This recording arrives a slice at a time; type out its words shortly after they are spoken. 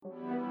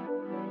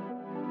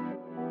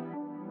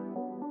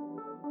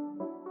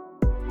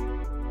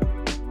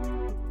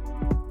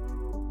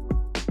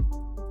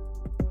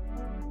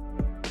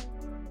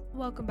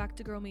Welcome back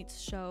to Girl Meets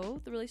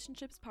Show, the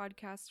relationships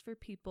podcast for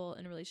people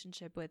in a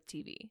relationship with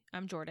TV.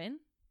 I'm Jordan.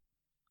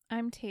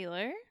 I'm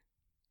Taylor.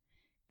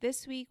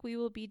 This week we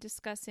will be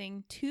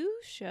discussing two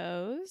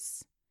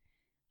shows.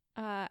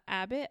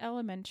 Abbott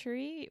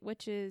Elementary,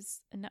 which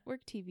is a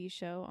network TV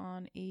show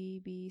on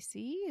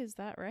ABC. Is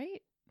that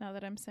right? Now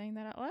that I'm saying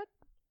that out loud?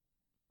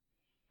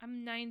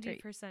 I'm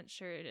 90%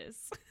 sure it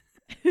is.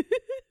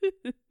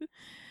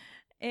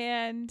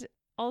 And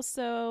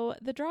also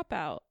The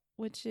Dropout,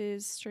 which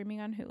is streaming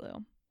on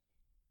Hulu.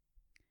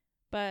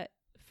 But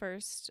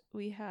first,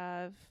 we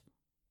have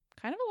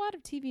kind of a lot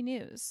of TV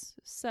news.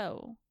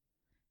 So,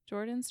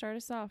 Jordan, start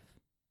us off.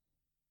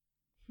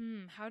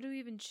 How do we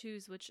even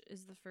choose which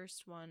is the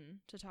first one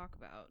to talk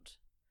about?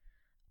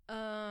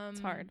 It's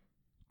hard.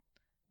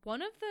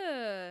 One of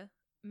the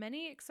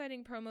many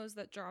exciting promos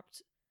that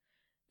dropped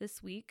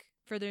this week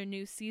for their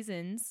new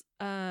seasons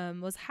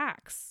was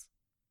Hacks.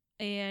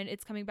 And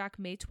it's coming back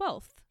May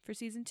 12th for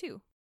season 2.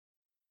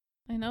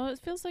 I know it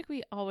feels like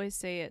we always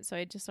say it, so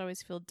I just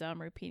always feel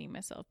dumb repeating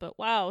myself. But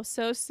wow,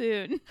 so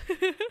soon.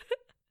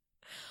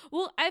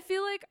 Well, I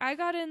feel like I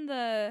got in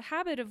the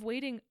habit of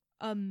waiting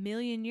a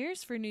million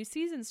years for new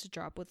seasons to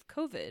drop with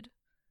COVID.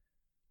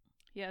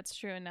 Yeah, it's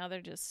true. And now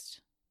they're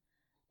just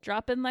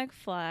dropping like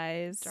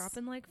flies.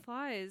 Dropping like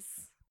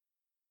flies.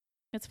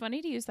 It's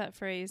funny to use that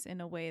phrase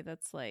in a way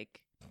that's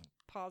like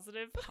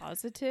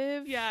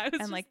Positive. Yeah.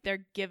 And like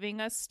they're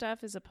giving us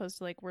stuff as opposed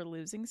to like we're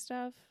losing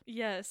stuff.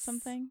 Yes.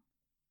 Something.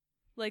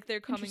 Like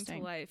they're coming to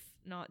life,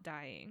 not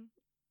dying.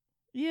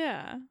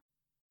 Yeah.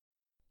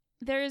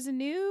 There is a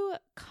new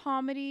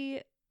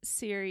comedy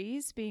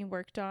series being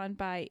worked on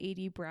by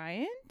A.D.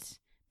 Bryant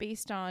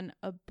based on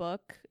a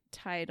book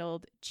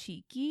titled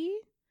Cheeky,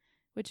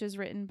 which is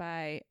written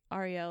by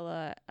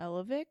Ariella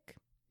Elovic.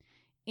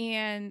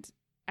 And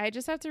I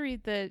just have to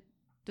read the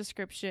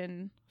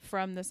description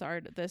from this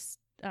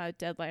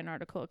Deadline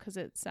article because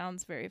it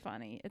sounds very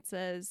funny. It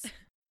says,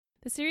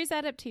 the series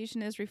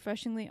adaptation is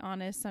refreshingly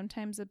honest,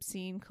 sometimes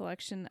obscene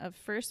collection of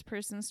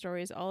first-person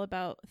stories all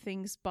about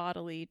things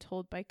bodily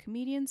told by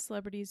comedians,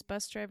 celebrities,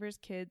 bus drivers,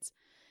 kids,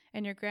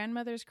 and your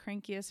grandmother's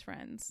crankiest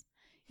friends.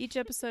 Each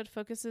episode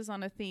focuses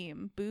on a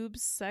theme: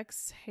 boobs,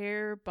 sex,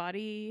 hair,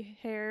 body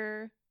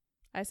hair.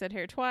 I said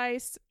hair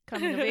twice.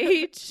 Coming of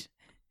age.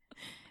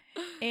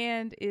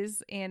 And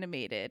is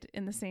animated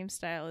in the same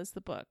style as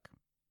the book.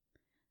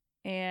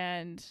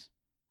 And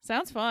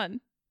sounds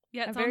fun.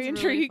 Yeah, I'm very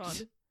intrigued. Really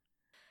fun.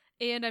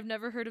 And I've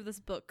never heard of this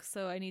book,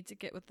 so I need to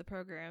get with the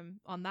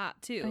program on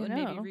that too and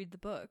maybe read the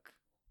book.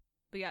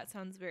 But yeah, it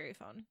sounds very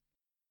fun.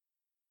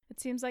 It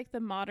seems like the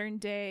modern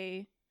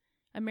day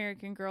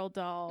American Girl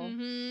doll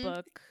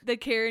book. The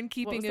Care and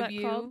Keeping of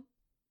You. Called?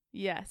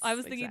 Yes. I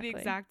was thinking the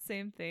exact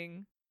same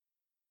thing.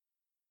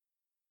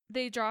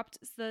 They dropped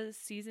the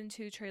season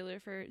 2 trailer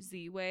for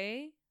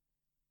Z-Way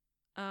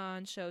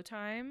on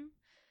Showtime.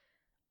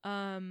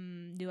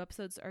 New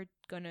episodes are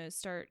going to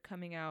start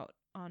coming out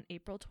on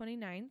April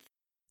 29th.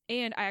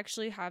 And I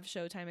actually have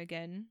Showtime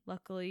again,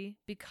 luckily,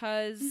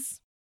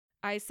 because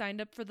I signed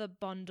up for the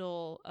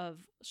bundle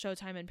of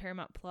Showtime and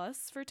Paramount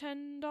Plus for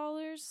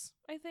 $10,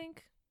 I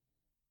think.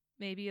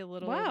 Maybe a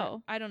little.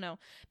 Wow. I don't know.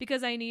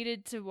 Because I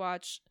needed to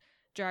watch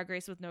Drag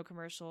Race with no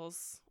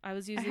commercials. I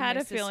was using I had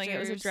a feeling it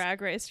was a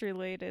Drag Race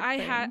related thing.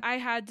 I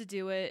had to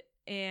do it,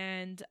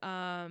 and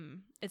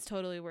it's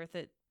totally worth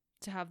it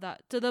to have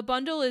that. So the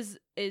bundle is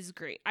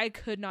great. I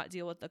could not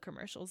deal with the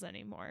commercials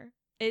anymore.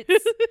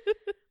 It's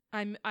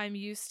I'm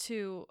used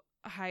to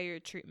a higher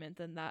treatment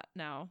than that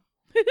now,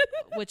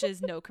 which is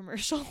no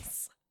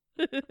commercials.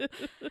 And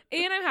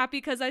I'm happy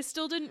because I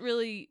still didn't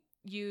really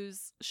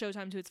use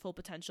Showtime to its full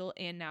potential,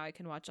 and now I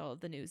can watch all of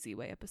the new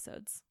Z-Way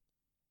episodes.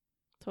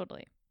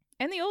 Totally.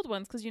 And the old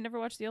ones, because you never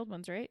watched the old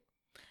ones, right?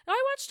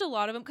 I watched a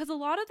lot of them, because a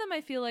lot of them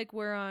I feel like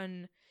were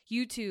on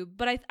YouTube,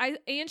 but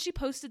and she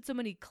posted so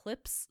many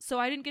clips, so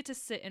I didn't get to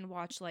sit and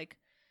watch like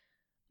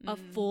a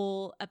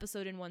full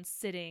episode in one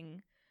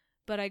sitting,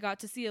 but I got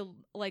to see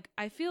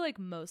I feel like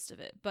most of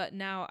it. But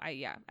now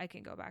I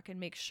can go back and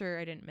make sure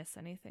I didn't miss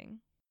anything.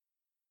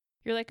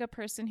 You're like a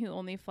person who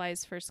only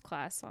flies first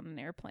class on an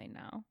airplane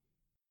now.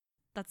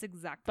 That's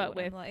exactly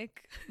what I'm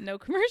like. No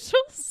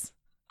commercials.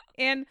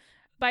 And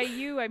by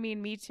you, I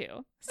mean me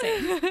too.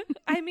 Same.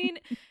 I mean,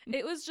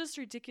 it was just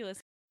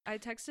ridiculous. I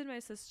texted my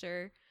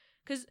sister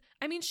because,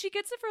 I mean, she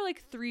gets it for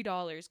like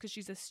 $3 because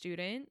she's a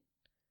student.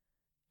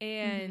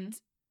 And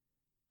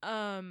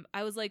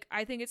I was like,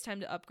 I think it's time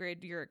to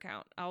upgrade your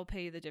account. I'll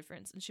pay you the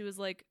difference. And she was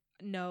like,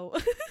 no.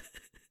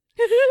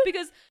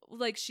 Because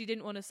like she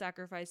didn't want to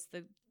sacrifice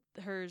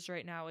hers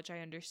right now, which I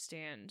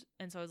understand.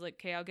 And so I was like,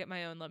 okay, I'll get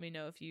my own. Let me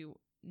know if you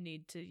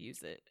need to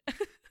use it.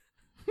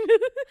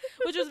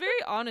 Which was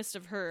very honest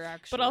of her,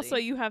 actually. But also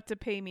you have to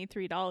pay me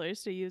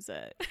 $3 to use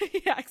it.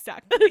 Yeah,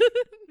 exactly.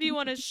 If you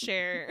want to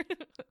share.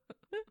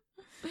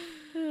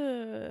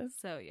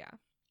 So yeah.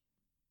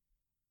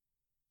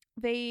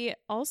 They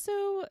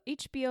also,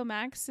 HBO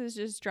Max is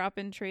just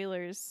dropping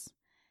trailers,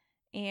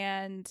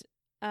 and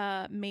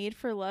Made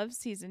for Love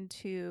season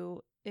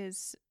 2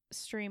 is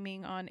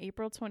streaming on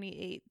April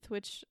 28th,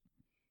 which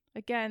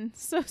Again,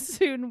 so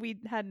soon we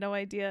had no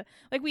idea.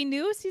 Like, we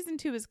knew season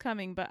 2 was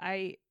coming, but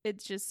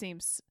it just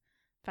seems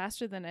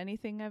faster than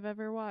anything I've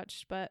ever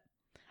watched. But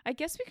I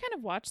guess we kind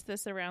of watched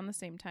this around the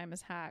same time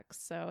as Hacks,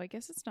 so I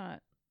guess it's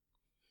not.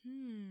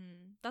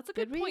 That's a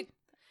good point.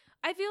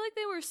 I feel like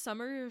they were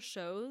summer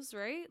shows,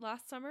 right?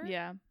 Last summer?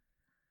 Yeah.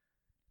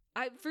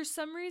 For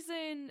some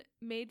reason,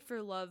 Made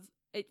for Love,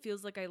 it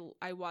feels like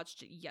I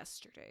watched it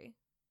yesterday.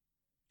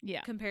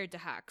 Yeah. Compared to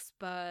Hacks,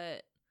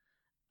 but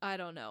I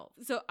don't know.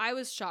 So I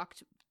was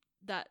shocked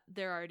that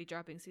they're already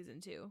dropping season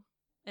 2.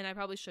 And I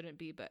probably shouldn't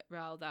be, but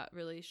wow, that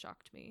really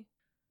shocked me.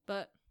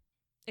 But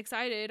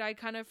excited. I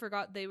kind of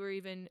forgot they were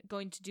even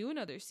going to do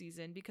another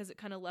season because it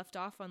kind of left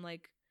off on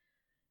like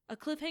a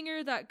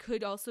cliffhanger that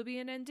could also be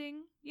an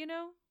ending, you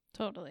know?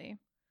 Totally.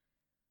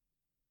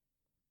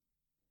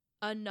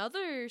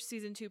 Another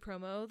season 2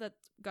 promo that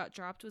got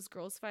dropped was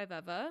Girls 5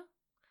 Eva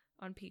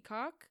on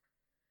Peacock.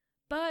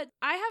 But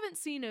I haven't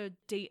seen a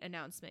date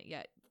announcement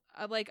yet.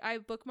 I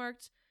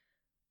bookmarked,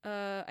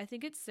 I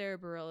think it's Sarah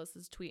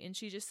Bareilles' tweet, and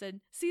she just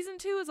said, season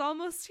 2 is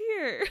almost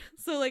here.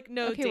 So, like,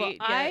 no date yet.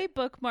 I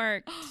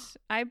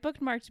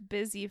bookmarked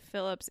Busy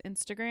Phillips'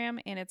 Instagram,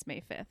 and it's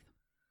May 5th.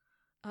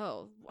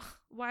 Oh,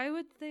 why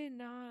would they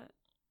not?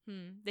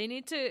 They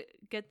need to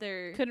get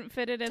their couldn't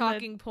fit it in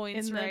talking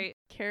points in right.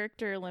 The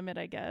character limit,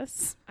 I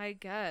guess.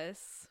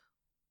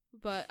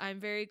 But I'm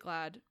very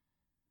glad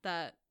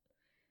that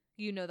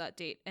you know that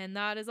date, and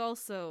that is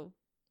also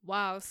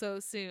so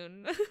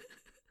soon.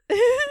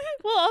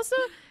 Well, also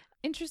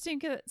interesting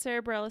that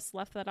Sarah Bareilles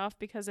left that off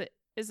because it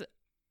is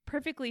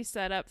perfectly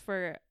set up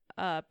for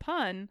a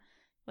pun.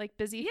 Like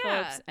Busy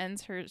Phillips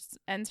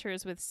ends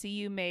hers with "See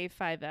you May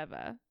 5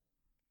 Eva."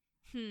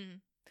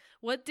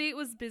 What date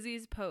was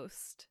Busy's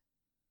post?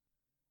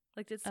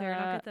 Like, did Sarah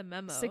not get the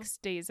memo? 6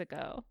 days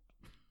ago.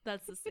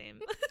 That's the same.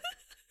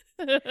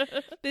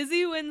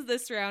 Busy wins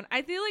this round.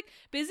 I feel like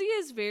Busy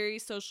is very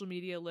social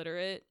media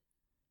literate.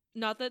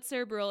 Not that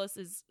Sarah Bareilles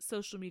is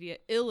social media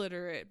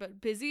illiterate,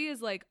 but Busy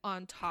is like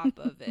on top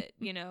of it,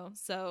 you know?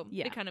 So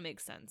it kind of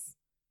makes sense.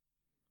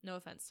 No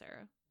offense,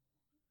 Sarah.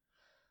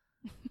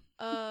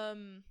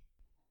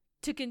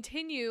 To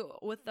continue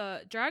with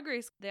the Drag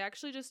Race, they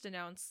actually just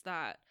announced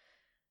that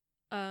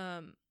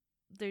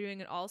they're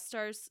doing an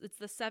All-Stars. It's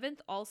the 7th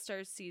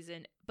All-Stars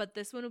season, but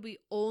this one will be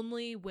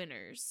only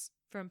winners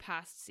from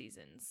past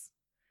seasons,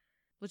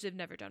 which they've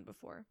never done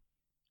before.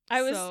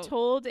 I was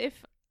told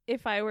if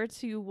I were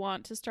to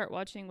want to start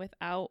watching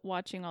without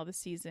watching all the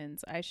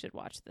seasons, I should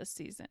watch this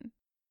season.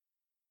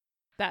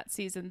 That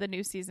season, the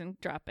new season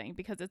dropping,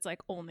 because it's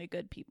like only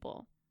good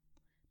people.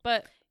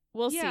 But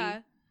we'll see.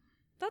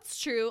 That's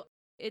true.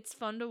 It's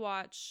fun to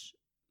watch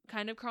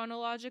kind of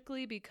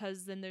chronologically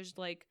because then there's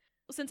like,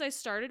 since I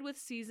started with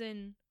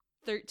season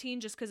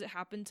 13 just because it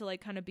happened to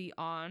like kind of be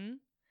on,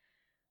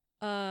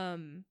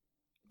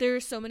 there are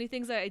so many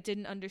things that I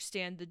didn't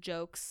understand the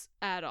jokes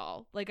at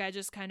all. Like, I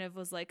just kind of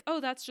was like, oh,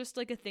 that's just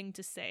like a thing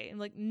to say. And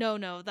like,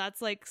 no,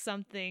 that's like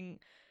something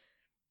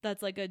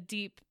that's like a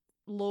deep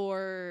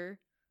lore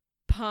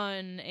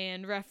pun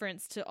and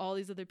reference to all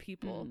these other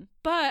people.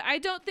 But I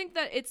don't think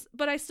that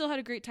but I still had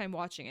a great time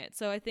watching it.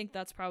 So I think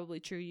that's probably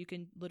true. You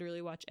can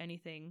literally watch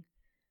anything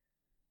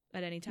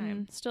at any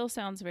time. Still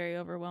sounds very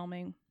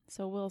overwhelming.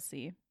 So we'll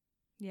see.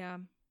 Yeah.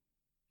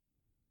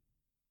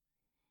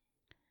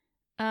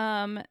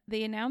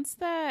 They announced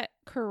that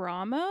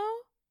Karamo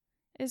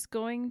is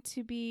going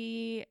to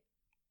be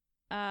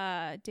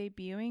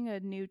debuting a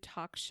new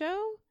talk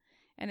show,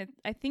 and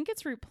I think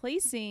it's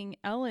replacing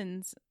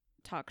Ellen's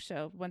talk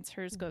show once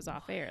hers goes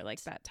off air,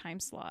 like that time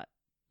slot.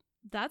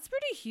 That's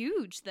pretty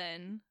huge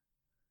then.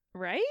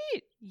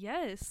 Right?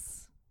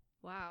 Yes.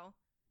 Wow.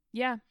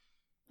 Yeah.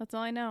 That's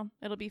all I know.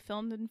 It'll be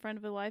filmed in front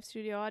of a live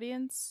studio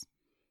audience.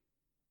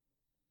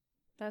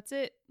 That's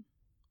it.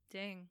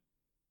 Dang.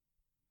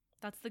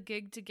 That's the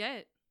gig to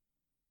get.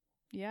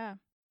 Yeah.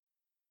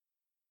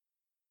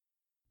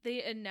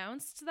 They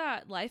announced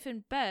that Life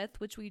and Beth,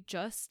 which we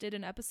just did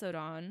an episode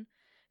on,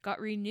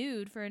 got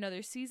renewed for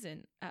another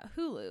season at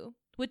Hulu,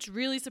 which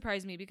really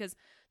surprised me because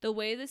the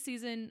way the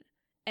season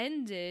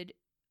ended,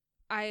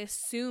 I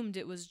assumed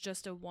it was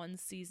just a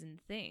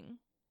 1-season thing.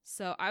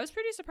 So I was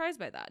pretty surprised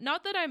by that.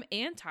 Not that I'm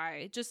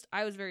anti, just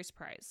I was very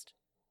surprised.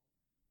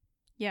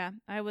 Yeah,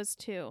 I was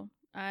too.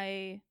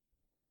 I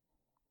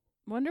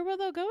wonder where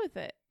they'll go with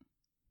it.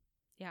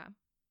 Yeah.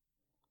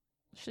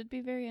 Should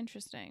be very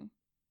interesting.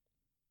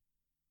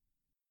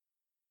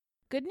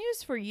 Good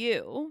news for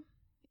you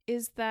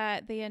is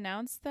that they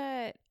announced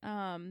that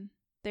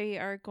they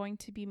are going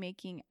to be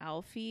making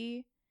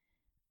Alfie.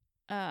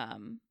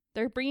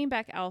 They're bringing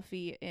back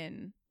Alfie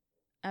in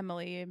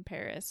Emily in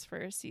Paris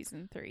for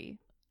season 3.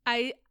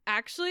 I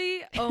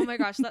actually, oh my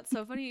gosh, that's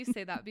so funny you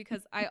say that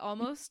because I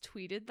almost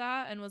tweeted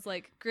that and was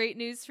like, great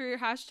news for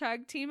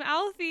 #Team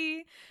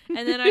Alfie.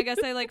 And then I guess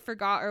I like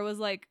forgot or was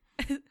like,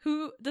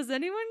 who does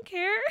anyone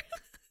care?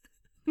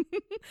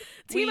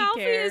 Team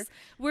Alfie is,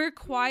 we're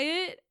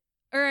quiet,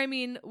 or I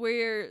mean,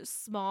 we're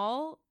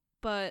small,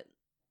 but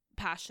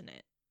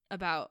passionate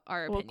about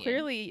our opinion. Well,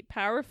 clearly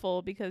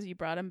powerful because you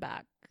brought him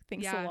back.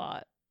 Thanks Yeah. a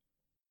lot.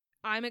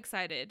 I'm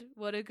excited.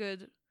 What a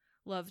good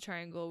love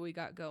triangle we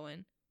got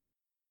going.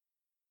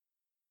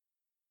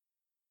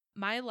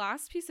 My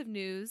last piece of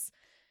news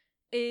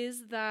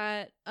is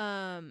that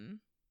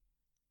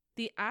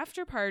the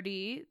after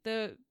party,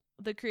 the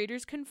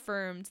creators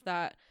confirmed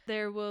that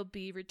there will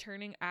be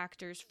returning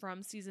actors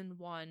from season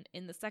 1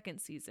 in the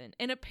second season.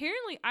 And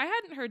apparently, I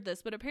hadn't heard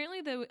this, but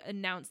apparently they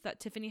announced that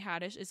Tiffany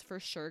Haddish is for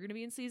sure going to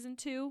be in season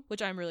 2,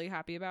 which I'm really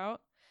happy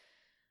about.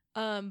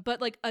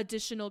 But like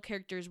additional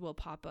characters will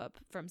pop up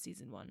from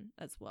season 1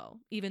 as well,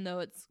 even though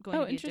it's going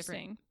to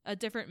be a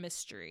different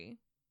mystery.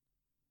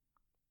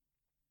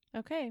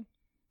 Okay.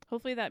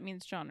 Hopefully that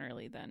means John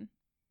Early then.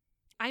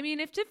 I mean,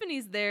 if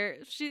Tiffany's there,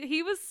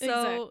 he was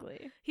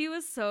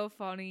so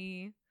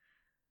funny.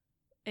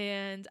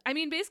 And I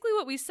mean, basically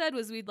what we said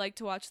was we'd like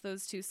to watch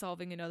those two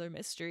solving another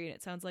mystery, and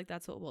it sounds like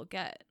that's what we'll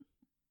get.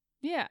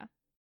 Yeah.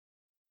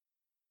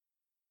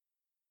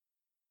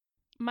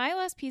 My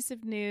last piece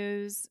of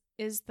news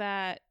is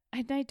that,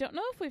 and I don't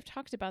know if we've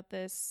talked about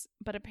this,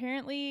 but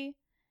apparently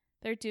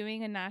they're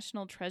doing a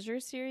National Treasure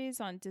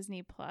series on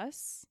Disney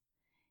Plus.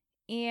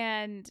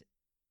 And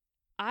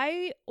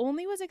I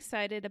only was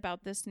excited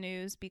about this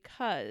news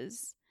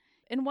because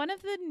in one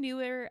of the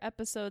newer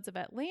episodes of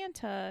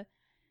Atlanta,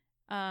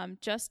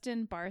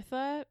 Justin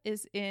Bartha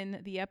is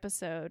in the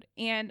episode.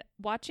 And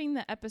watching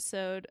the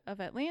episode of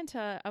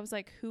Atlanta, I was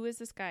like, who is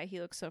this guy? He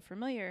looks so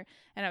familiar.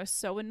 And I was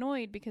so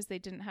annoyed because they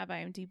didn't have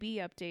IMDb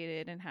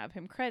updated and have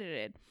him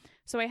credited.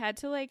 So I had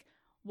to like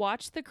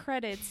watch the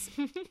credits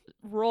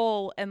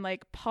roll and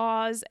like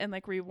pause and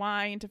like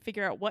rewind to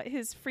figure out what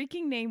his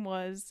freaking name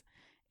was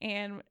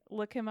and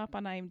look him up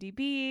on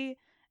IMDb.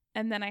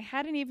 And then I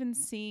hadn't even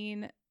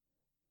seen,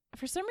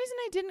 for some reason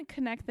I didn't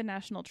connect the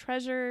National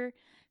Treasure.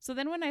 So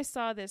then when I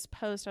saw this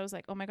post, I was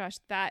like, oh my gosh,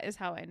 that is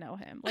how I know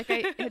him. Like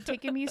it had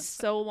taken me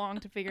so long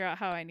to figure out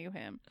how I knew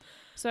him.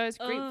 So I was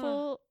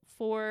grateful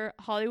for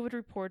Hollywood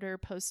Reporter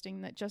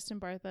posting that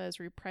Justin Bartha is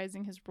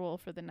reprising his role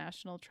for the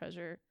National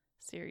Treasure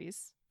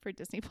series for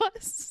Disney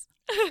Plus.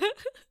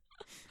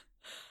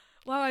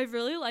 Wow, I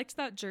really liked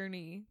that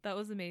journey. That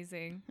was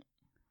amazing.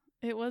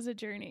 It was a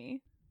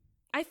journey.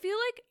 I feel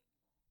like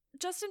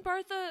Justin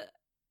Bartha,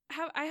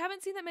 I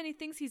haven't seen that many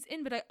things he's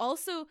in, but I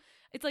also,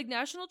 it's like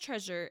National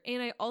Treasure,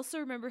 and I also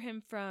remember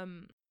him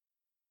from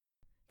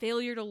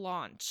Failure to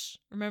Launch.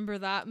 Remember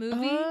that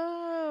movie?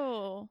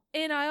 Oh.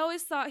 And I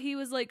always thought he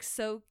was like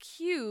so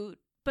cute,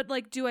 but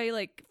like, do I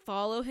like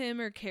follow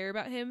him or care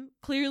about him?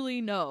 Clearly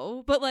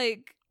no. But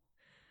like,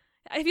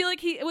 I feel like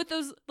he, with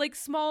those like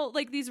small,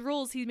 like these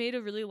roles, he made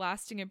a really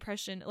lasting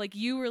impression. Like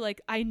you were like,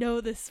 I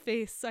know this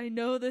face. I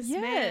know this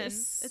man.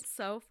 It's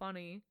so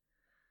funny.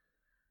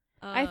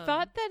 I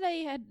thought that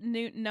I had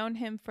known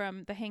him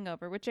from The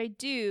Hangover, which I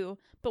do.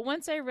 But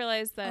once I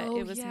realized that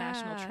it was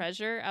National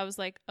Treasure, I was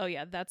like, oh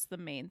yeah, that's the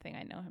main thing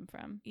I know him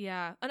from.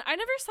 Yeah. And I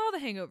never saw The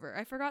Hangover.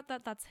 I forgot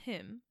that that's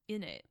him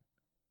in it.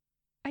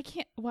 I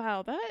can't.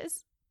 Wow. That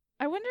is.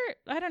 I wonder.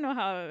 I don't know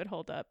how it would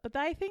hold up, but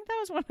I think that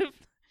was one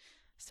of.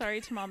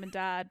 Sorry to mom and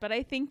dad, but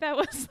I think that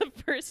was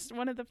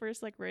one of the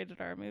first like rated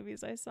R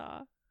movies I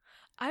saw.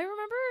 I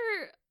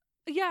remember.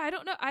 Yeah.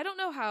 I don't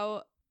know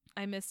how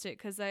I missed it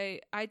because I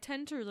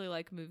tend to really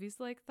like movies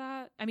like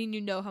that. I mean,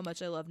 you know how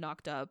much I love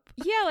Knocked Up.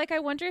 Yeah, like I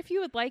wonder if you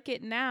would like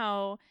it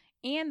now.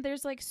 And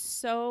there's like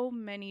so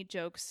many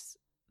jokes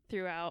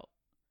throughout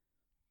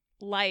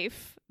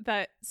life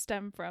that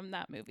stem from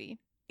that movie.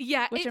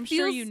 Yeah, which I'm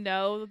sure you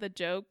know the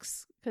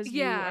jokes because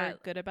you are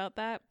good about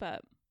that.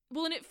 But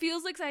well, and it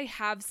feels like I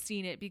have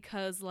seen it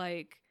because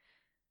like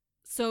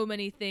so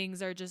many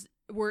things are just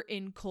were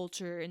in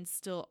culture and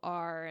still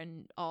are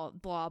and all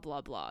blah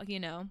blah blah. You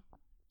know.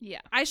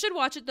 Yeah. I should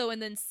watch it though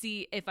and then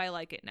see if I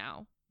like it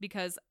now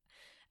because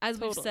as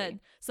we've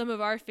said, some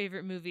of our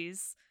favorite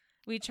movies,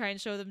 we try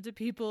and show them to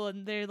people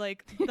and they're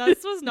like,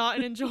 this was not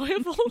an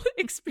enjoyable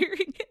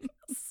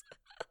experience.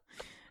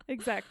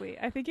 Exactly.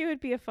 I think it would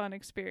be a fun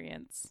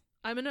experience.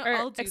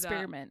 I'll do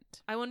experiment.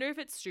 That. I wonder if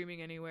it's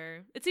streaming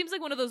anywhere. It seems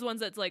like one of those ones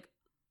that's like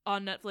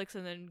on Netflix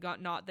and then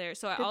got not there.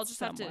 So I'll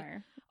just have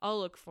to, I'll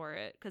look for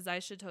it because I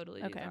should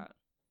totally do that.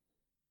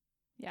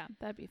 Yeah,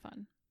 that'd be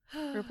fun.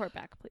 Report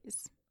back,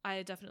 please.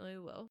 I definitely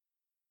will.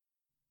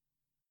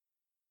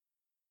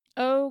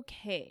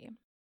 Okay.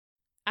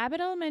 Abbott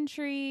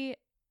Elementary,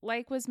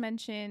 like was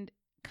mentioned,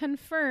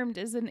 confirmed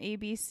is an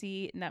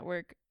ABC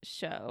network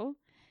show.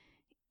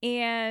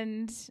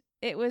 And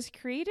it was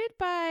created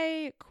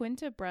by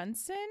Quinta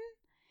Brunson.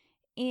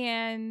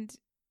 And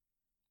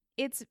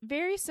it's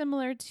very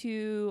similar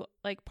to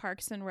like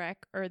Parks and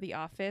Rec or The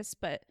Office,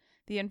 but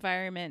the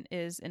environment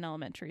is an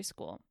elementary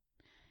school.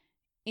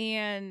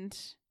 And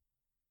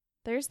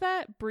there's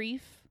that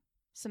brief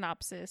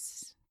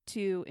synopsis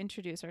to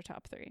introduce our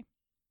top 3.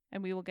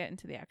 And we will get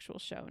into the actual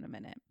show in a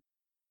minute.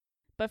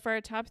 But for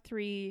our top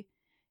 3,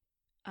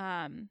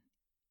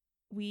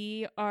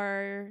 we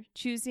are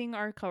choosing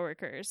our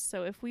coworkers.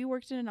 So if we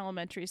worked in an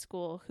elementary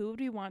school, who would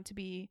we want to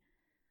be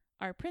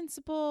our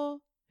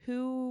principal?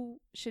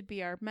 Who should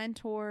be our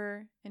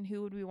mentor? And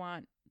who would we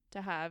want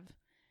to have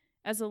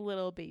as a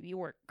little baby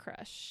work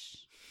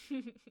crush.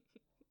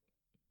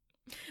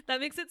 That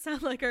makes it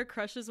sound like our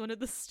crush is one of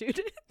the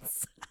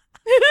students.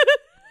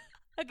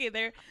 Okay,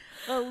 they're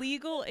a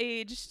legal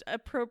aged,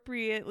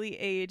 appropriately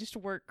aged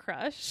work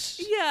crush.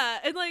 Yeah,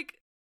 and like,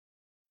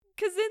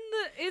 because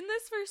in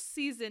this first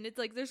season, it's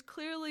like there's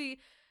clearly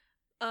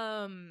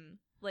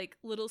like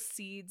little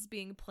seeds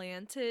being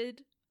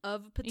planted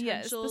of potential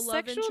yes, the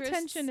love sexual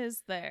interests. tension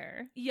is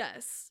there.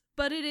 Yes,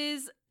 but it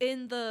is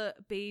in the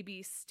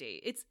baby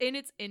state. It's in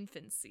its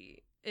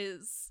infancy.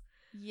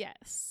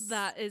 Yes,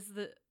 That is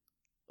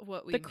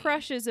what we the mean.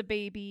 crush is a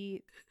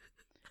baby.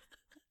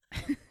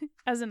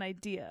 As an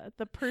idea,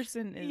 the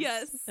person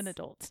is an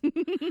adult.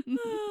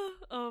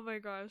 Oh my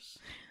gosh,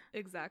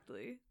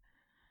 exactly.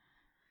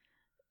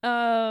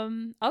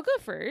 I'll go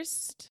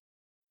first.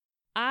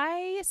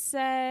 I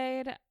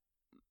said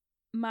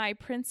my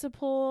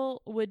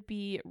principal would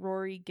be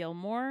Rory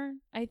Gilmore.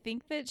 I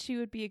think that she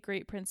would be a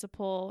great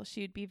principal.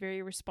 She would be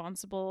very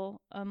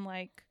responsible,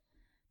 unlike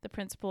the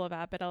principal of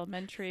Abbott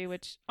Elementary,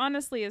 which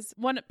honestly is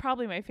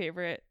probably my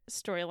favorite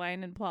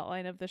storyline and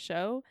plotline of the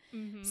show.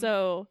 Mm-hmm.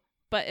 So,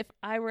 but if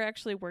I were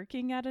actually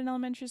working at an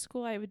elementary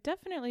school, I would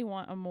definitely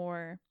want a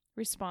more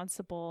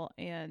responsible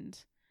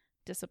and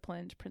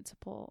disciplined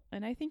principal.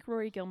 And I think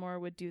Rory Gilmore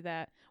would do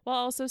that while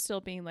also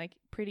still being like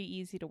pretty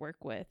easy to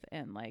work with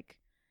and like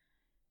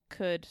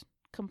could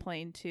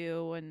complain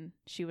to, and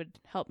she would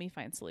help me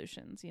find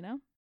solutions, you know?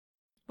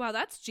 Wow,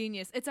 that's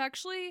genius. It's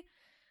actually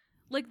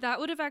like that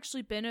would have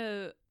actually been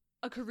a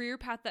career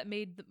path that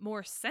made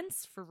more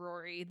sense for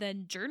Rory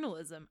than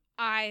journalism,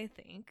 I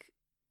think.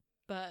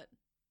 But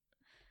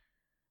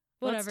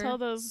whatever. Let's tell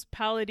those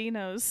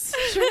Paladinos.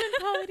 Sherman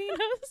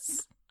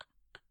Paladinos.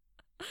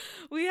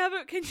 We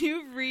haven't. Can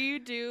you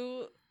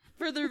redo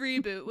for the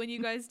reboot when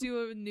you guys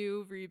do a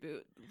new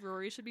reboot?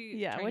 Rory should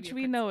be which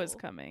we know is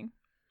coming.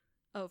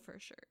 Oh, for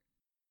sure.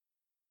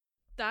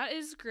 That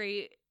is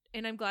great,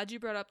 and I'm glad you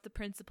brought up the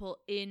principal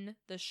in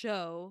the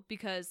show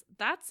because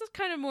that's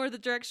kind of more the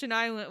direction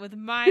I went with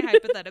my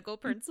hypothetical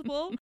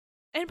principal,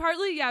 and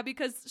partly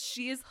because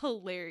she is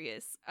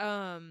hilarious.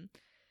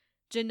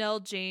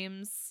 Janelle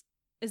James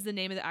is the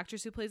name of the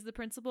actress who plays the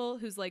principal,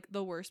 who's like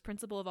the worst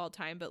principal of all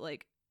time, but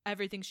like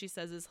everything she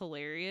says is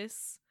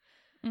hilarious.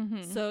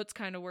 Mm-hmm. So it's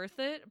kind of worth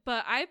it.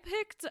 But I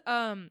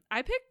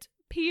picked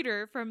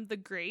Peter from The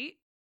Great.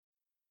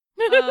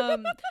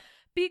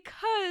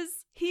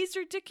 Because he's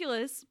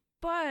ridiculous,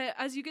 but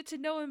as you get to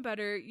know him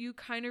better, you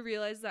kind of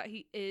realize that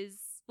he is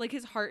like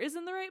his heart is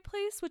in the right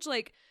place, which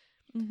like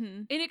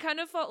and it kind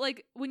of felt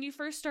like when you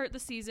first start the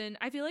season,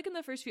 I feel like in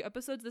the first few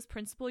episodes, this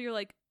principal, you're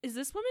like, is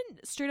this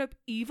woman straight up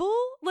evil?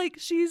 Like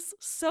she's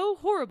so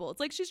horrible. It's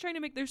like she's trying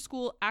to make their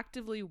school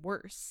actively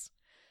worse.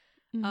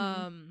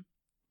 And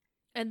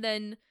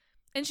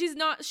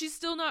she's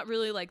still not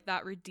really like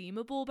that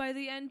redeemable by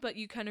the end, but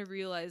you kind of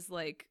realize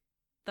like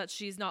that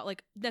she's not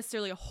like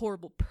necessarily a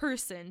horrible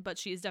person, but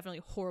she is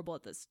definitely horrible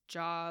at this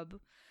job.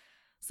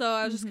 So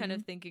I was just kind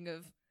of thinking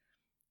of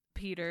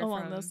Peter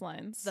along from those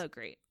lines. The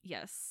Great.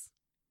 Yes.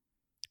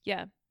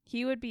 Yeah,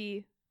 he would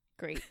be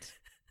great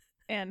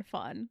and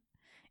fun.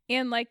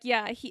 And like,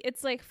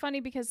 it's like funny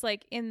because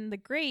like in The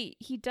Great,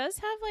 he does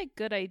have like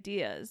good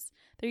ideas.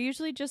 They're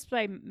usually just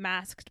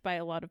masked by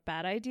a lot of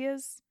bad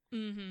ideas.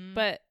 Mm-hmm.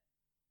 But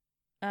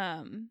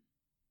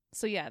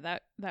so yeah,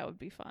 that would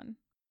be fun.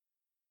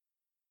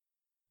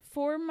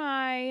 For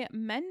my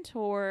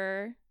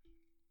mentor,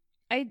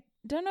 I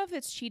don't know if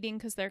it's cheating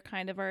because they're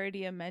kind of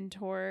already a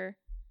mentor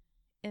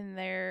in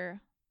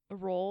their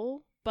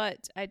role,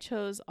 but I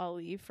chose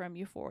Ollie from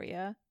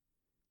Euphoria.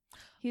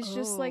 He's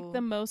just like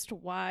the most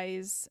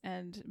wise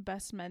and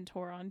best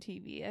mentor on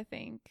TV, I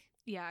think.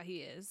 Yeah, he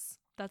is.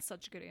 That's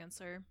such a good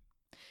answer.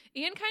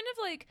 And kind of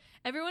like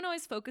everyone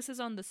always focuses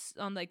on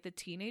like the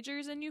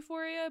teenagers in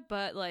Euphoria,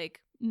 but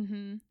like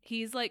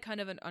he's like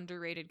kind of an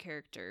underrated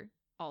character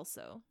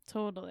also.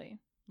 Totally.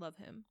 Love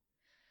him.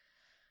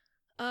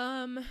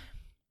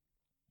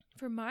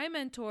 For my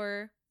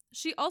mentor,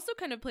 she also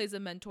kind of plays a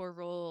mentor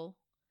role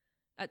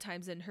at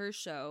times in her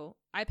show.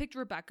 I picked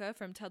Rebecca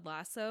from Ted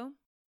Lasso.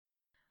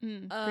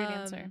 Great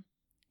answer.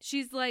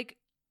 She's like,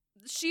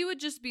 she would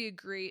just be a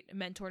great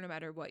mentor no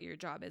matter what your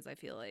job is, I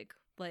feel like.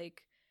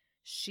 Like,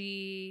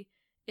 she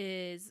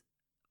is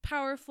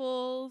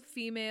powerful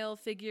female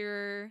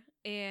figure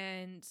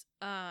and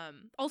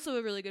also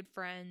a really good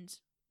friend,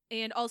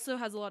 and also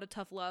has a lot of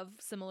tough love,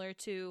 similar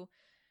to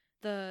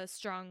the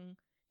strong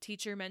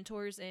teacher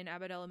mentors in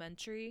Abbott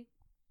Elementary.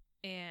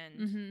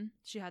 And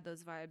she had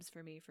those vibes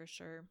for me for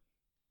sure.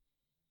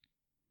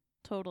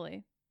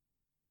 Totally.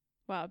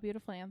 Wow,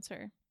 beautiful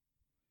answer.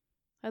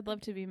 I'd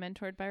love to be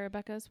mentored by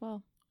Rebecca as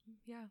well.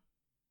 Yeah.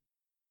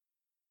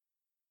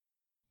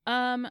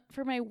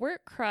 For my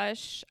work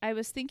crush, I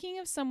was thinking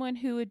of someone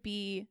who would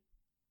be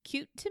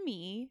cute to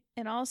me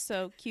and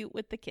also cute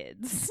with the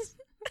kids.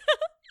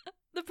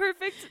 The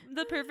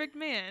perfect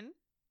man.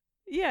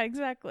 Yeah,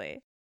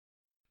 exactly.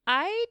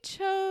 I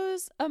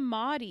chose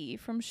Amadi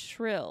from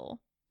Shrill.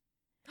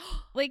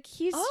 Like,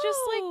 he's just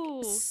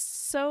Oh. like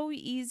so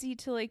easy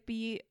to like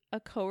be a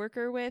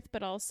coworker with,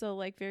 but also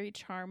like very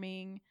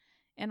charming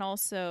and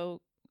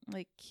also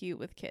like cute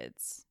with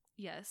kids.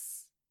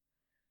 Yes.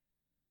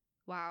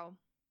 Wow.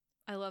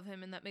 I love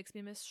him, and that makes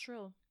me miss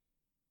Shrill.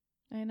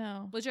 I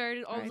know. Which I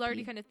was already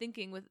R.I.P. kind of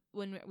thinking with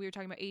when we were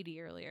talking about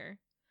 80 earlier.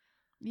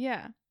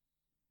 Yeah.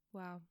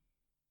 Wow.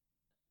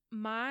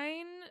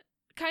 Mine,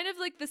 kind of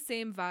like the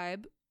same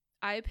vibe.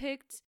 I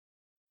picked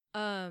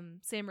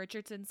Sam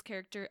Richardson's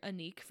character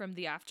Anik from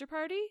The After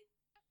Party.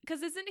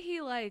 Because isn't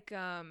he like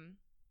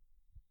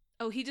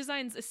oh, he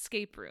designs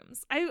escape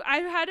rooms.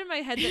 I've had in my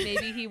head that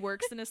maybe he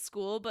works in a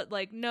school, but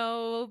like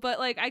no, but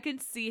like I can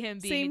see him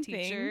being Same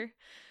a teacher.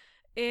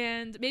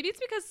 And maybe it's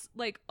because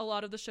like a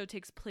lot of the show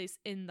takes place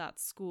in that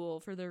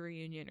school for the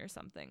reunion or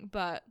something.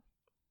 But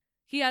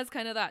he has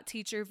kind of that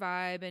teacher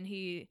vibe, and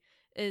he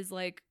is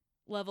like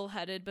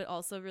level-headed but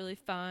also really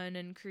fun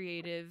and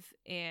creative,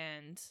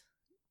 and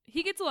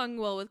he gets along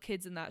well with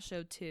kids in that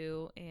show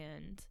too.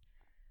 And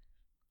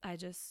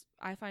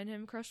I find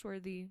him crush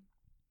worthy.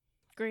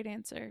 Great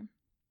answer.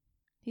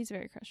 He's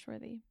very crush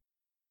worthy.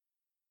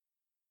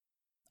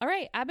 All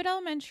right, Abbott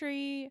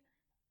Elementary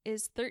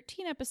is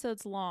 13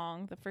 episodes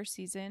long, the first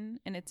season,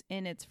 and it's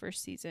in its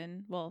first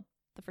season. Well,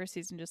 the first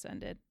season just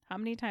ended. How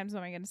many times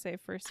am I going to say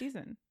first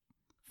season?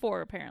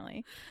 4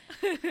 apparently.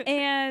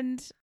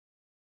 And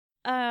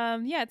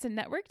yeah, it's a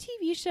network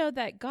TV show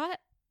that got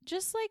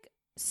just like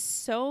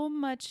so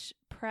much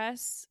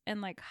press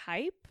and like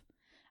hype,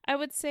 I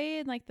would say,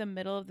 in like the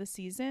middle of the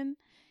season.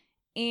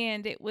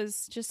 And it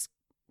was just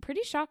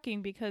pretty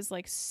shocking because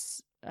like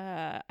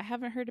I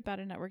haven't heard about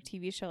a network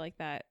TV show like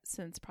that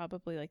since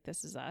probably like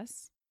This Is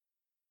Us.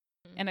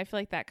 And I feel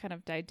like that kind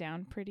of died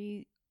down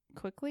pretty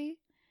quickly.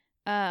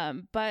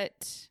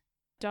 But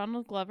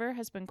Donald Glover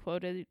has been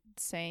quoted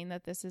saying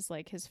that this is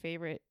like his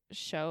favorite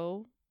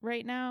show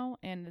right now,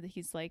 and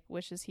he's like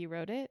wishes he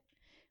wrote it,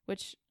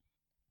 which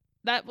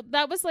that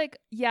was like,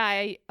 yeah,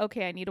 I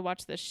need to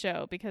watch this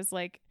show, because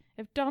like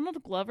if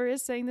Donald Glover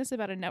is saying this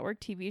about a network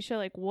TV show,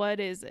 like what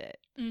is it?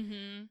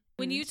 Mm-hmm.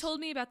 When you told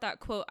me about that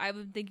quote, I've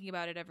been thinking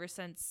about it ever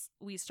since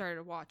we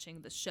started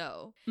watching the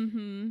show.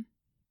 Mm-hmm.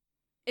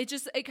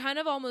 It kind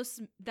of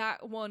almost,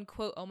 that one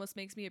quote almost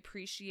makes me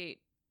appreciate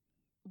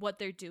what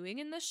they're doing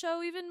in the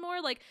show even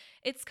more. Like,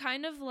 it's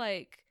kind of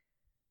like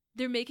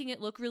they're making it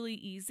look really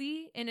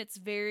easy, and it's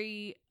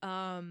very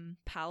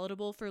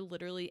palatable for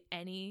literally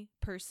any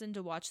person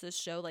to watch this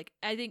show. Like,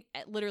 I think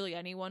literally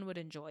anyone would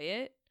enjoy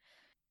it.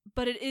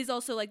 But it is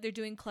also like they're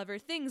doing clever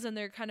things, and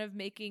they're kind of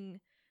making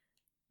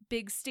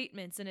big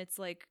statements, and it's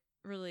like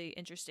really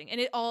interesting. And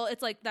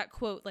it's like that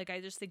quote, like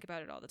I just think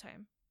about it all the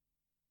time.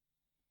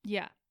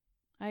 Yeah,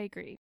 I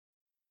agree.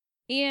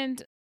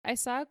 And I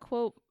saw a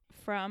quote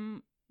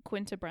from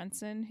Quinta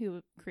Brunson,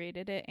 who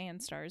created it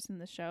and stars in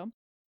the show.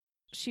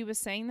 She was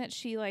saying that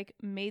she like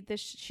made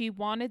this, she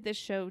wanted this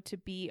show to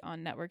be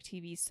on network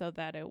TV so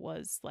that it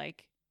was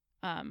like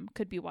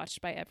could be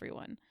watched by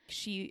everyone.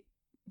 She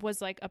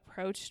was like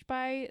approached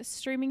by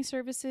streaming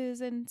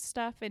services and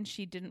stuff, and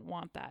she didn't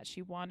want that.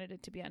 She wanted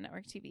it to be on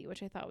network TV,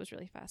 which I thought was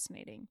really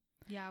fascinating.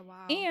 Yeah,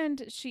 wow.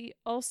 And she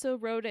also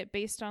wrote it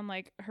based on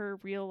like her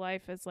real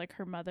life, as like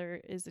her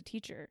mother is a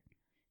teacher,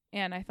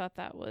 and I thought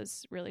that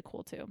was really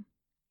cool too.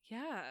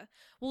 Yeah.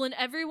 Well, and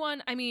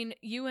everyone, I mean,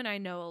 you and I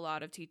know a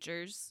lot of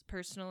teachers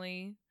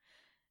personally,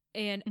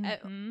 and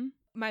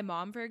my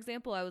mom, for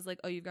example, I was like,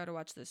 oh, you've got to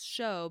watch this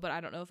show, but I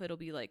don't know if it'll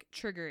be like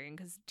triggering,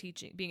 because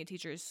being a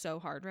teacher is so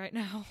hard right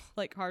now,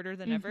 like harder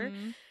than ever.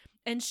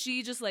 And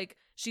she just like,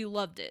 she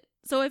loved it.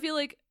 So I feel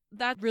like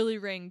that really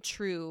rang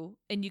true.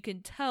 And you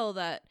can tell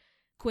that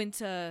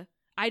Quinta,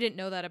 I didn't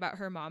know that about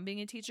her mom being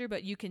a teacher,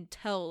 but you can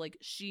tell like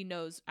she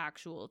knows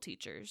actual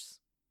teachers.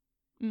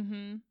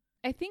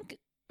 I think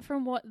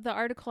from what the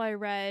article I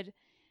read,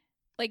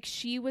 like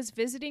she was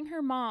visiting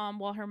her mom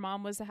while her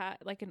mom was at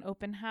like an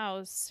open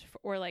house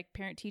or like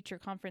parent teacher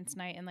conference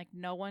night, and like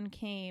no one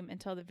came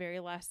until the very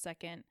last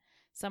second.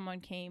 Someone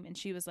came, and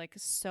she was like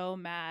so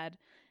mad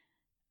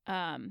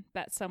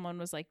that someone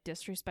was like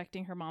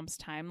disrespecting her mom's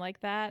time like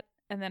that.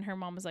 And then her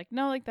mom was like,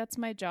 no, like that's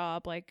my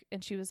job, like,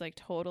 and she was like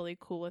totally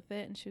cool with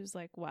it. And she was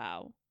like,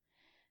 wow.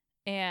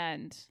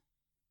 And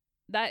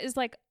that is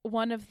like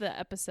one of the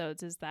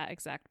episodes is that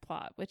exact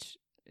plot, which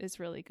is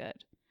really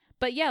good.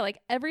 But yeah, like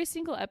every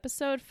single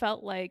episode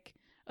felt like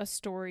a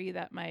story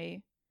that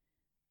my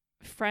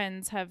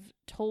friends have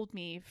told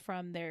me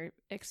from their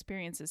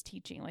experiences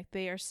teaching. Like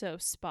they are so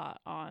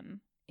spot on,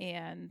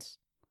 and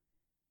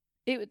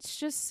it's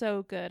just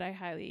so good. I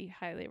highly,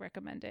 highly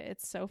recommend it.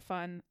 It's so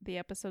fun. The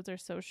episodes are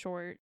so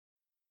short.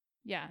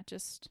 Yeah,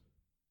 just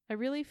a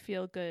really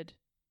feel good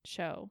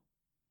show.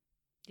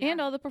 Yeah.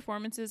 And all the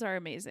performances are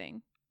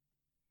amazing.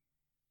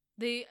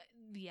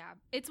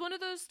 It's one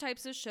of those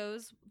types of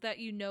shows that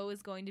you know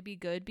is going to be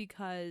good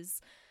because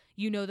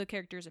you know the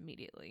characters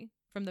immediately.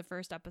 From the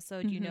first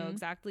episode, you know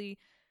exactly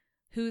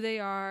who they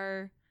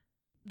are.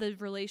 The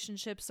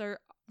relationships are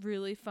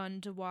really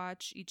fun to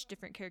watch, each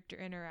different character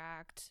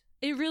interact.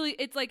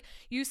 It's like,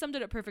 you summed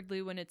it up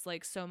perfectly when it's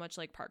like so much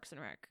like Parks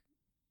and Rec.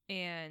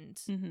 and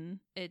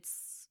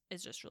it's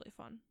just really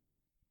fun.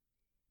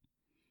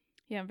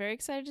 Yeah, I'm very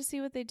excited to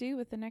see what they do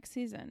with the next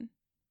season.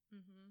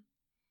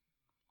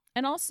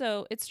 And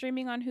also, it's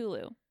streaming on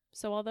Hulu.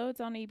 So although it's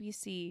on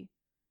ABC,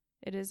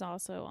 it is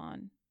also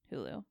on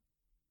Hulu.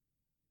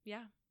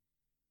 Yeah,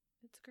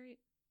 it's great.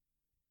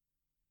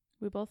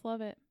 We both love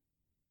it.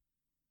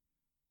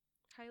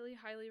 Highly,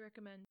 highly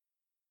recommend.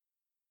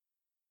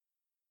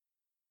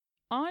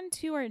 On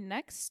to our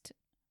next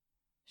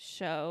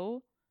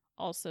show,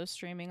 also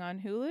streaming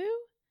on Hulu,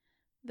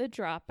 The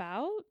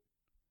Dropout,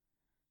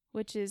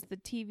 which is the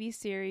TV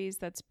series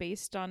that's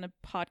based on a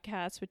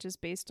podcast, which is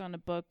based on a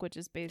book, which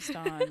is based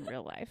on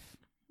real life.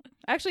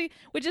 Actually,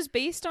 which is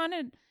based on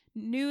a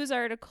news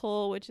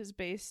article, which is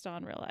based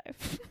on real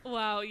life.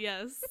 Wow,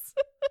 yes.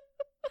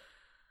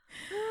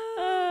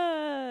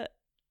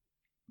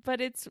 But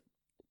it's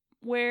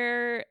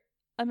where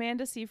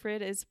Amanda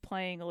Seyfried is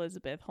playing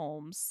Elizabeth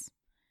Holmes,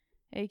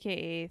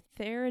 aka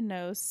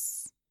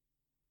Theranos,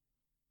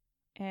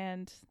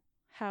 and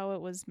how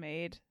it was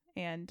made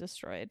and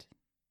destroyed.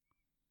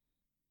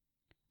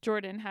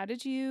 Jordan, how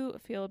did you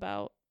feel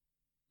about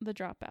The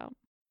Dropout?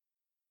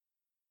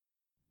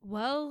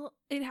 Well,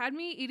 it had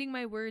me eating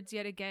my words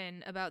yet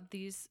again about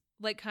these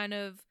like kind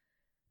of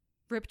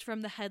ripped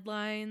from the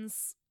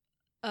headlines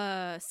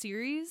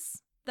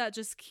series that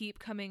just keep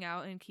coming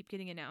out and keep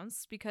getting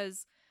announced,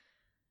 because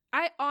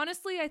I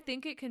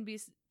think it can be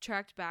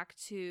tracked back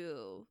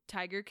to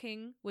Tiger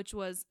King, which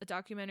was a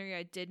documentary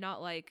I did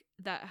not like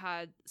that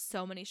had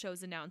so many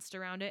shows announced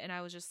around it, and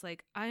I was just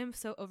like, I am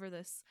so over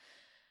this.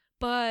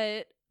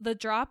 But The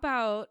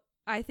Dropout,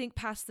 I think,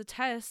 passed the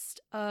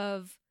test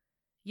of,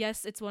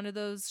 yes, it's one of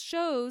those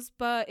shows,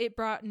 but it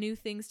brought new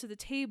things to the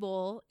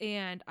table,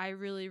 and I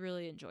really,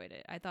 really enjoyed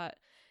it. I thought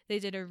they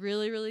did a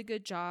really, really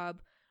good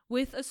job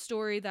with a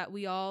story that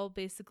we all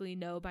basically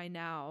know by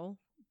now,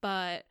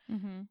 but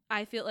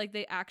I feel like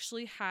they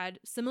actually had,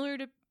 similar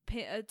to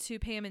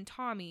Pam and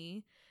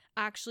Tommy,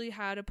 actually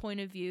had a point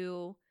of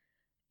view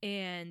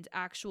and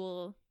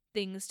actual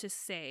things to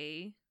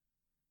say,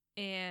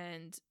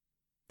 and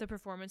the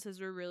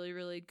performances were really,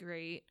 really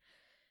great.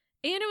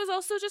 And it was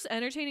also just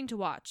entertaining to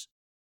watch,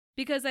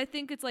 because I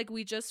think it's like,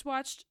 we just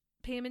watched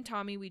Pam and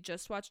Tommy, we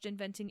just watched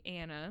Inventing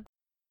Anna.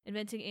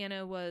 Inventing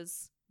Anna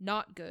was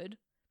not good.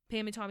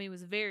 Pam and Tommy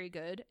was very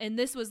good. And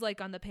this was like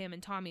on the Pam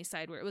and Tommy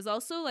side, where it was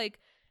also like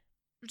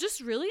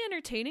just really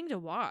entertaining to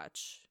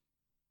watch,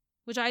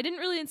 which I didn't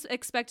really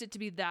expect it to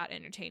be that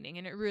entertaining,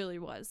 and it really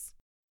was.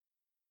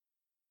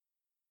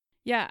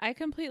 Yeah, I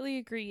completely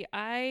agree.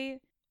 I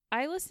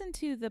listened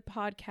to the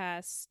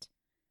podcast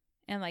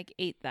and like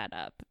ate that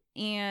up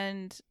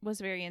and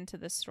was very into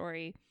this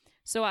story.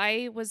 So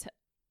I was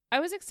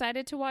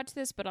excited to watch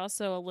this, but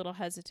also a little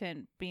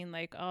hesitant, being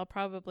like, oh, I'll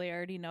probably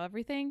already know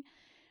everything.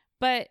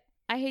 But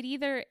I had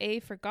either A,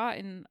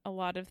 forgotten a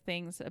lot of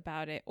things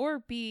about it, or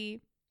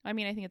B, I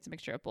mean, I think it's a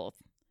mixture of both.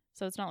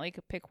 So it's not like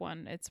pick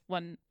one, it's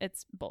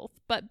both.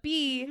 But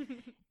B,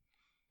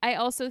 I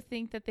also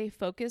think that they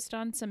focused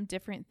on some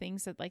different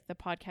things that like the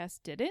podcast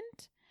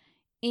didn't.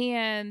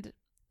 And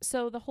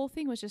so the whole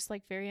thing was just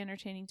like very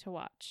entertaining to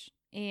watch.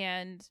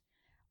 And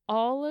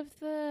all of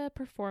the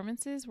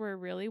performances were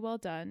really well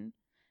done.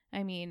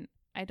 I mean,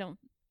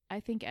 I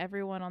think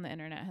everyone on the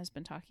internet has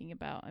been talking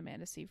about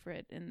Amanda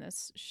Seyfried in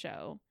this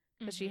show,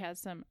 because she has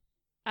some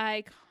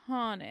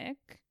iconic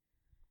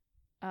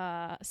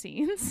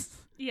scenes.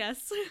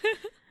 Yes.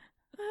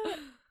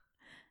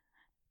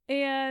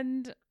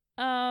 And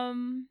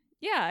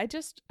yeah,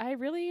 I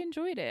really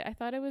enjoyed it. I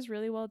thought it was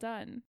really well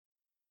done.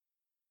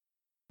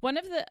 One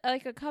of the,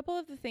 like, a couple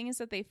of the things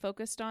that they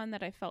focused on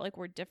that I felt like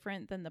were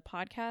different than the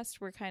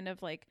podcast were kind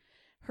of like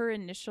her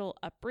initial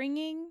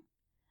upbringing.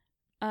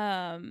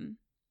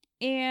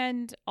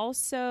 And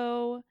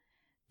also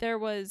there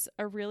was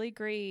a really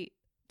great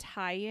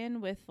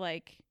tie-in with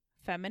like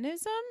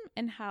feminism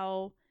and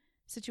how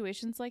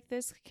situations like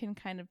this can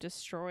kind of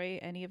destroy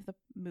any of the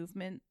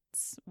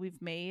movements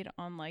we've made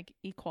on like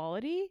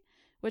equality,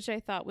 which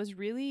I thought was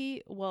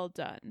really well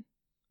done.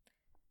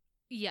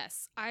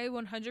 Yes, I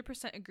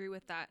 100% agree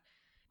with that,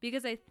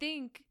 because I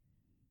think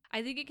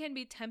it can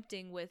be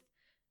tempting with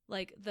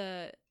like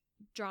the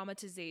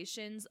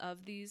dramatizations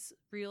of these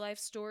real life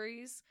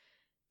stories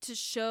to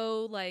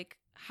show like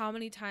how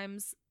many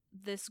times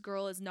this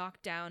girl is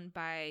knocked down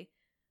by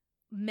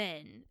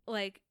men,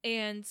 like,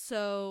 and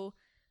so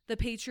the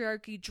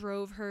patriarchy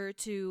drove her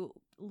to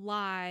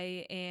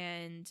lie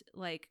and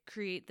like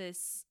create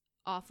this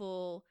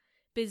awful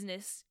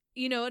business,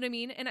 you know what I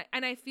mean?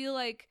 And I feel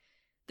like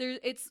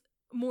it's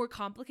more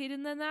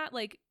complicated than that.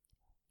 Like,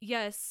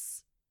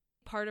 yes,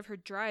 part of her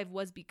drive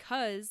was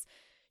because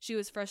she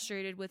was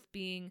frustrated with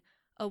being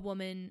a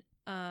woman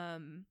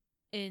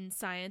in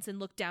science and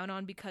looked down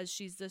on because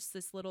she's just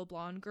this little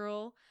blonde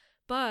girl.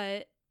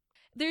 But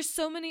there's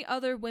so many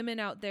other women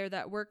out there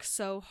that work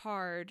so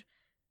hard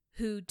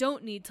who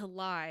don't need to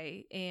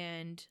lie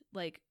and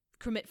like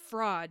commit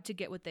fraud to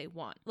get what they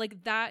want.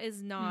 Like, that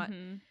is not.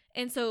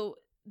 And so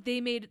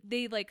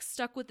they like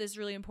stuck with this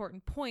really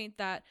important point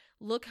that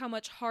look how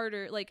much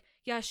harder, like,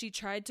 yeah, she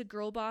tried to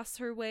girl boss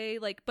her way,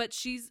 like, but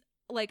she's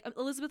like,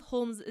 Elizabeth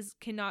Holmes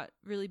cannot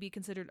really be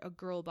considered a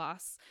girl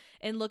boss,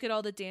 and look at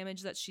all the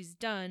damage that she's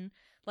done.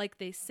 Like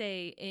they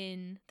say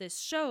in this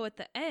show at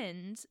the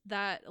end,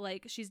 that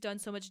like she's done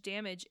so much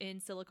damage in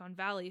Silicon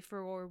Valley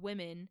for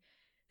women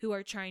who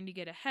are trying to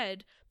get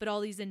ahead, but all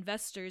these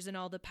investors and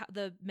all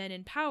the men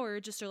in power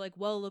just are like,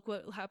 well, look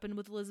what happened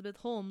with Elizabeth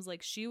Holmes,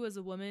 like she was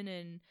a woman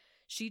and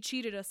she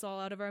cheated us all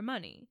out of our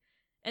money.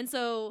 And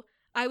so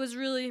I was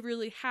really,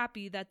 really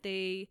happy that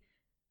they,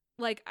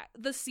 like,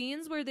 the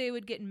scenes where they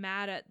would get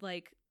mad at,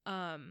 like,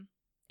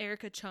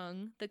 Erica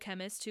Chung, the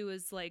chemist who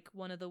was, like,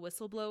 one of the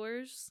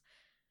whistleblowers,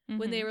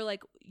 when they were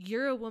like,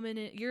 you're a woman,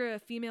 you're a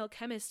female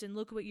chemist, and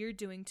look what you're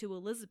doing to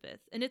Elizabeth.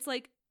 And it's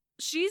like,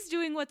 she's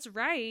doing what's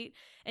right,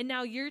 and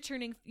now you're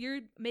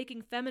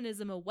making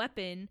feminism a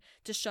weapon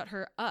to shut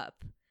her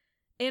up.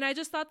 And I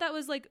just thought that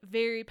was, like,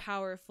 very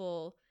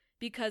powerful,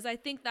 because I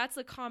think that's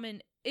a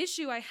common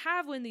issue I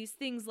have when these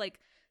things, like,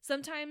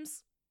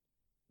 sometimes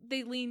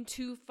they lean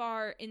too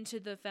far into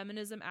the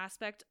feminism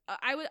aspect.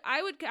 I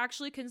would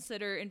actually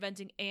consider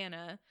Inventing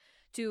Anna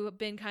to have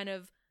been kind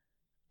of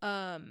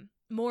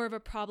more of a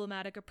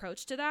problematic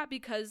approach to that,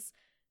 because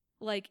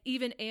like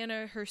even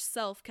Anna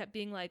herself kept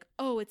being like,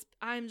 oh,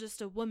 I'm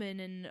just a woman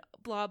and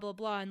blah blah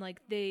blah, and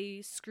like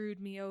they screwed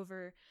me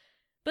over.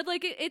 But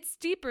like it's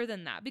deeper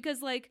than that,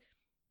 because like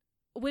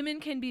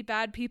women can be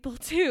bad people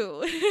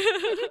too.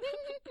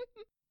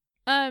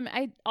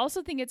 I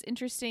also think it's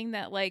interesting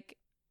that like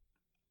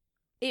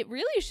it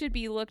really should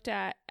be looked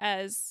at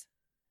as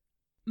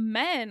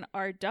men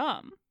are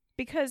dumb,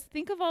 because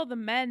think of all the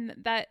men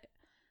that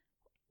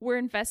were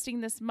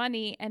investing this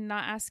money and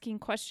not asking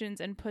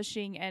questions and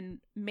pushing and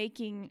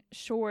making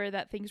sure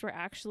that things were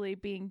actually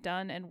being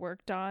done and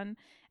worked on,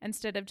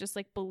 instead of just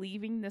like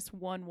believing this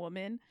one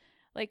woman.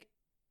 Like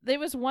there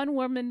was one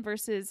woman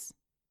versus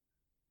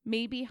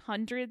maybe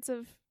hundreds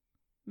of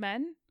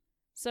men.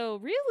 So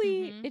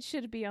really it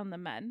should be on the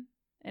men,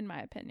 in my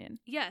opinion.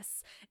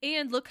 Yes.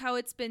 And look how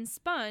it's been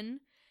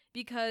spun,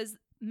 because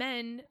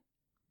men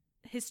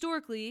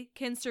historically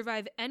can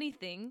survive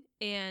anything,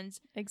 and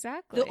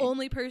exactly the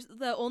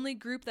only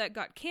group that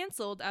got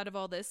canceled out of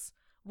all this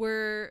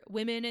were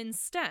women in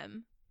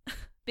STEM,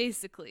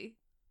 basically,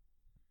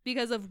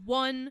 because of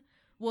one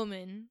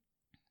woman.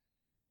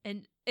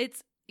 And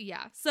it's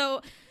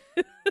so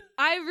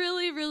I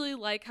really, really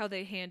like how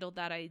they handled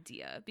that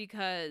idea,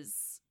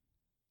 because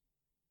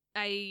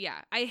I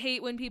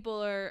hate when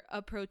people are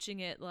approaching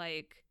it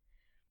like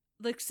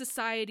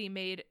society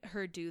made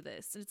her do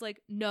this. And it's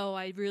like, no,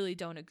 I really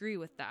don't agree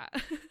with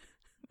that.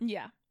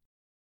 Yeah.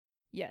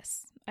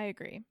 Yes, I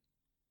agree.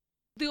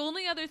 The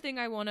only other thing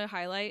I want to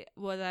highlight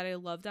that I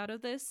loved out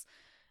of this,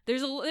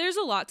 there's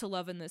a lot to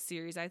love in this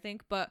series, I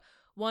think, but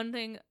one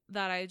thing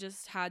that I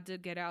just had to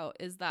get out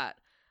is that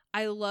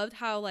I loved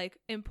how like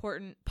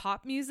important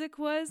pop music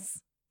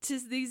was to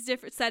these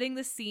different, setting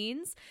the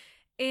scenes,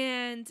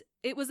 and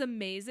it was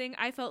amazing.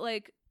 I felt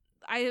like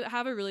I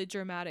have a really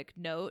dramatic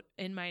note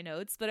in my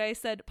notes, but I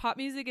said pop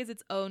music is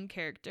its own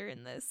character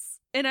in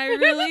this. And I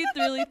really,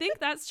 really think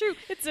that's true.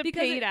 It's a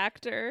paid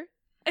actor.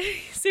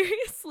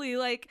 Seriously,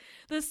 like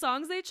the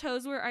songs they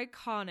chose were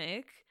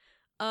iconic.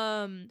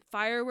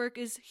 Firework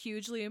is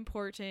hugely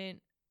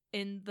important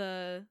in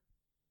the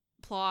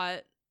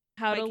plot.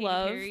 How to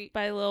Love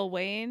by Lil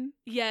Wayne.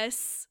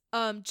 Yes.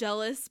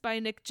 Jealous by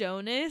Nick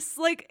Jonas.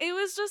 Like it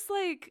was just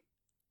like,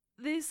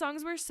 these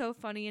songs were so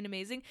funny and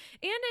amazing.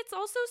 And it's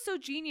also so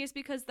genius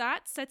because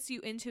that sets you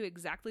into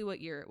exactly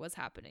what year it was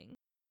happening.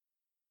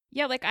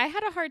 Yeah, like I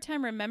had a hard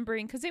time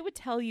remembering, because it would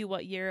tell you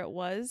what year it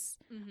was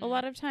a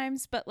lot of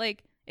times. But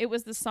like it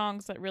was the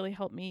songs that really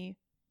helped me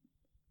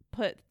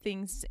put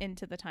things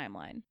into the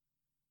timeline.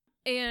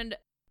 And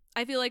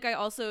I feel like I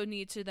also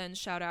need to then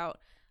shout out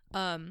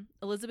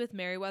Elizabeth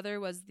Merriweather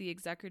was the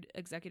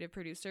executive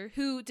producer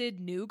who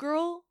did New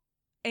Girl.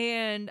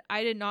 And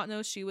I did not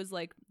know she was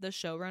like the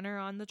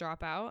showrunner on The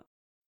Dropout.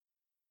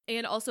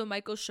 And also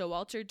Michael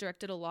Showalter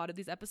directed a lot of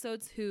these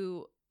episodes,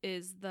 who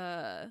is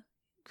the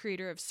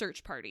creator of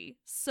Search Party.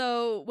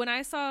 So when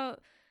I saw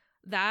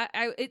that,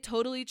 it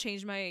totally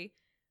changed my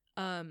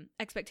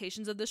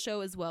expectations of the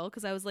show as well,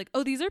 because I was like,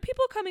 oh, these are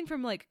people coming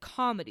from like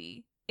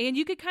comedy. And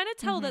you could kind of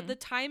tell that the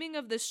timing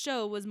of this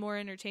show was more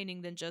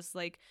entertaining than just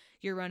like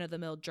your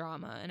run-of-the-mill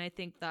drama. And I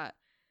think that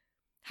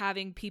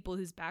having people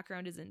whose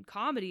background is in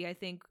comedy, I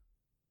think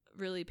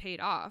really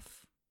paid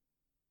off.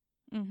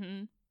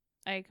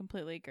 I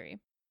completely agree.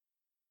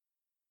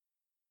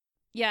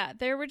 Yeah,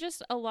 there were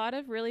just a lot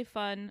of really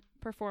fun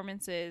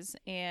performances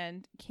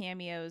and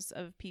cameos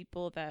of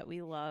people that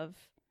we love,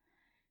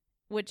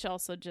 which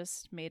also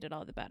just made it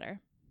all the better.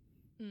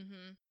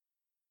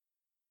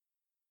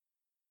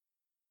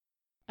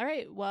 All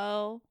right,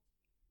 well,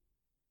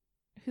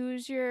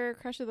 who's your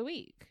crush of the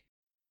week?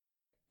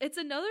 It's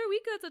another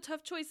week that's a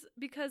tough choice,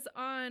 because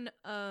on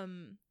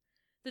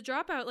The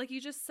Dropout, like you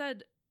just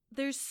said,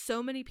 there's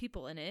so many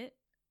people in it.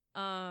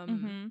 A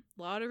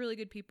lot of really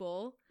good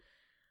people.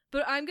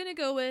 But I'm going to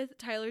go with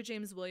Tyler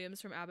James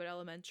Williams from Abbott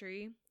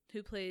Elementary,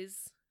 who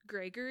plays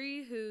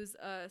Gregory, who's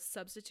a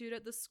substitute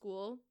at the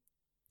school.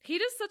 He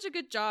does such a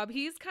good job.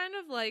 He's kind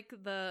of like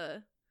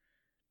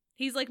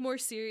he's like more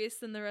serious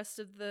than the rest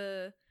of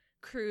the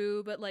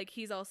crew, but like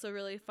he's also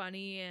really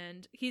funny,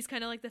 and he's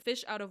kind of like the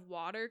fish out of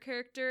water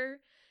character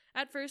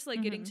at first,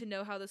 like getting to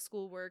know how the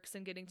school works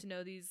and getting to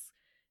know these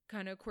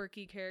kind of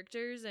quirky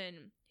characters,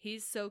 and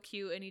he's so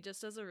cute and he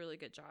just does a really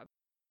good job.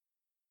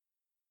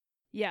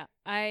 Yeah,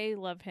 I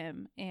love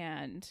him,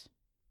 and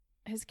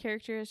his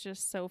character is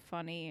just so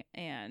funny,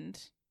 and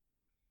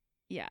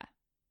yeah,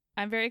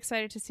 I'm very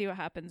excited to see what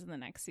happens in the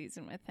next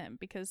season with him,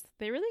 because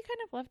they really kind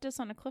of left us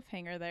on a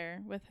cliffhanger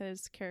there with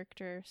his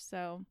character.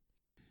 So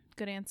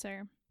good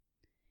answer.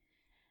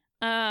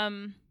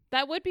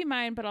 That would be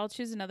mine, but I'll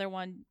choose another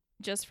one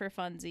just for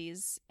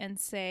funsies and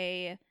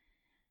say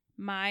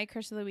my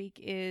crush of the week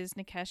is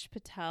Nikesh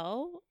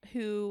Patel,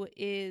 who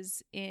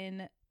is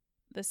in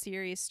the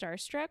series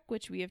Starstruck,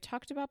 which we have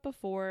talked about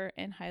before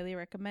and highly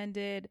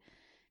recommended.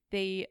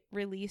 They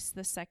released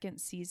the second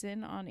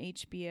season on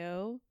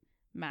HBO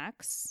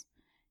Max,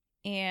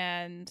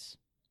 and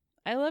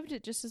I loved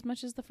it just as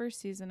much as the first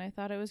season. I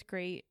thought it was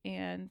great,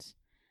 and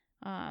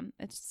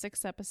it's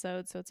 6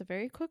 episodes, so it's a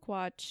very quick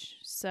watch.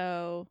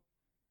 So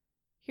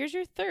here's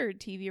your third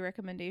TV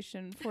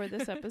recommendation for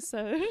this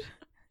episode.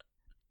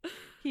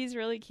 He's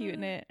really cute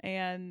in it,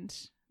 and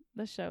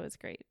the show is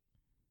great.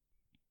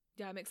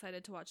 Yeah, I'm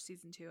excited to watch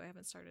season 2. I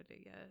haven't started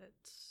it yet,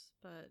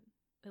 but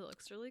it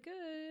looks really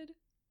good.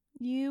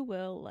 You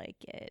will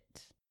like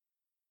it.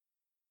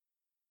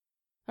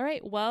 All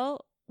right,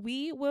 well,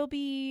 we will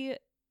be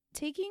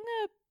taking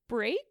a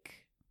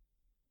break.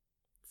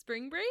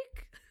 Spring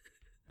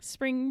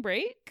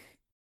break?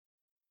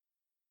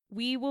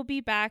 We will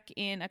be back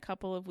in a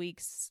couple of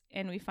weeks,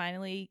 and we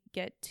finally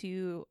get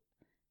to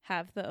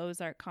have the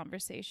Ozark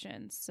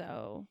conversation.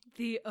 So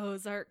the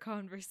Ozark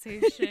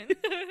conversation.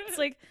 It's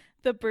like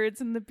the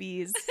birds and the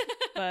bees,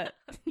 but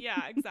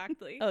yeah,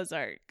 exactly.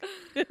 Ozark.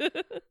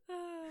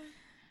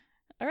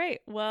 All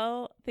right.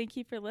 Well, thank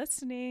you for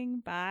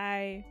listening.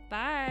 Bye.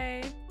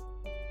 Bye.